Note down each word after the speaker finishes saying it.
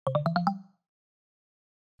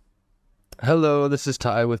Hello, this is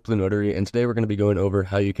Ty with BlueNotary, and today we're going to be going over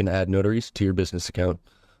how you can add notaries to your business account.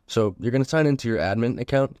 So you're going to sign into your admin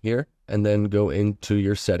account here, and then go into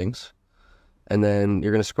your settings. And then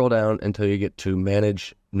you're going to scroll down until you get to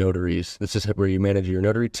Manage Notaries. This is where you manage your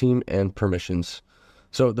notary team and permissions.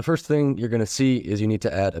 So the first thing you're going to see is you need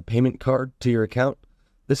to add a payment card to your account.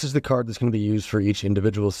 This is the card that's going to be used for each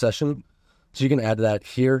individual session. So you can add that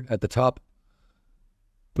here at the top.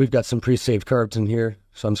 We've got some pre-saved cards in here,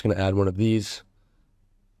 so I'm just going to add one of these.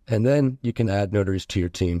 And then you can add notaries to your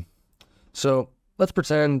team. So let's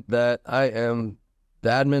pretend that I am the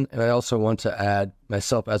admin and I also want to add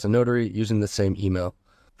myself as a notary using the same email.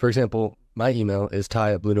 For example, my email is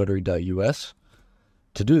ty@bluenotary.us.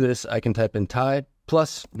 To do this, I can type in ty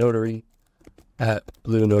plus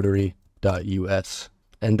notary@bluenotary.us.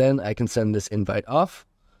 And then I can send this invite off.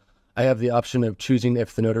 I have the option of choosing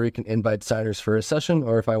if the notary can invite signers for a session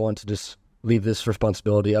or if I want to just leave this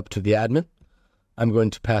responsibility up to the admin. I'm going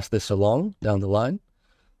to pass this along down the line,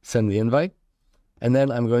 send the invite, and then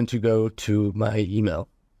I'm going to go to my email.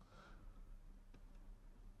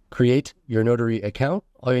 Create your notary account.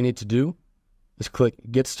 All you need to do is click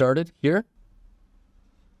Get Started here.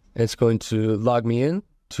 And it's going to log me in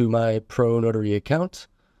to my Pro Notary account.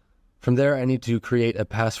 From there, I need to create a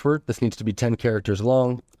password. This needs to be 10 characters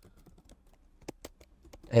long.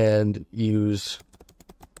 And use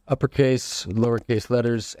uppercase, lowercase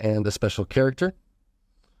letters, and a special character.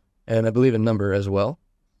 And I believe a number as well.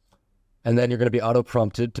 And then you're going to be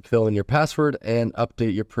auto-prompted to fill in your password and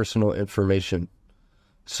update your personal information.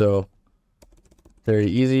 So, very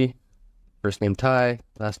easy. First name Ty,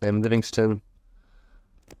 last name Livingston.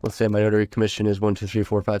 Let's say my notary commission is 1, 2, 3,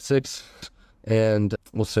 4, 5, 6. And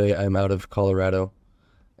we'll say I'm out of Colorado.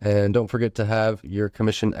 And don't forget to have your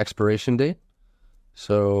commission expiration date.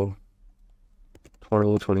 So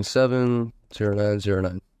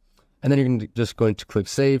 2027-0909. And then you're just going to click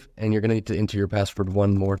save, and you're going to need to enter your password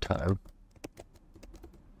one more time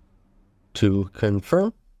to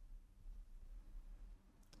confirm.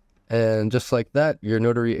 And just like that, your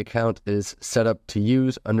notary account is set up to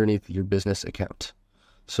use underneath your business account.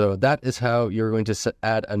 So that is how you're going to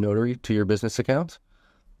add a notary to your business account.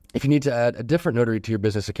 If you need to add a different notary to your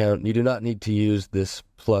business account, you do not need to use this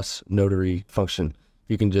plus notary function.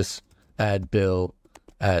 You can just add bill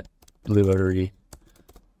at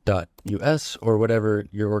BlueNotary.us or whatever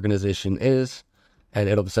your organization is, and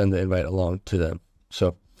it'll send the invite along to them.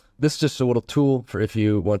 So this is just a little tool for if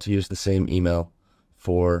you want to use the same email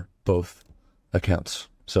for both accounts.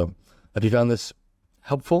 So if you found this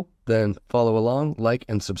helpful, then follow along, like,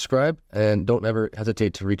 and subscribe, and don't ever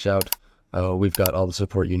hesitate to reach out. We've got all the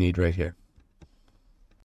support you need right here.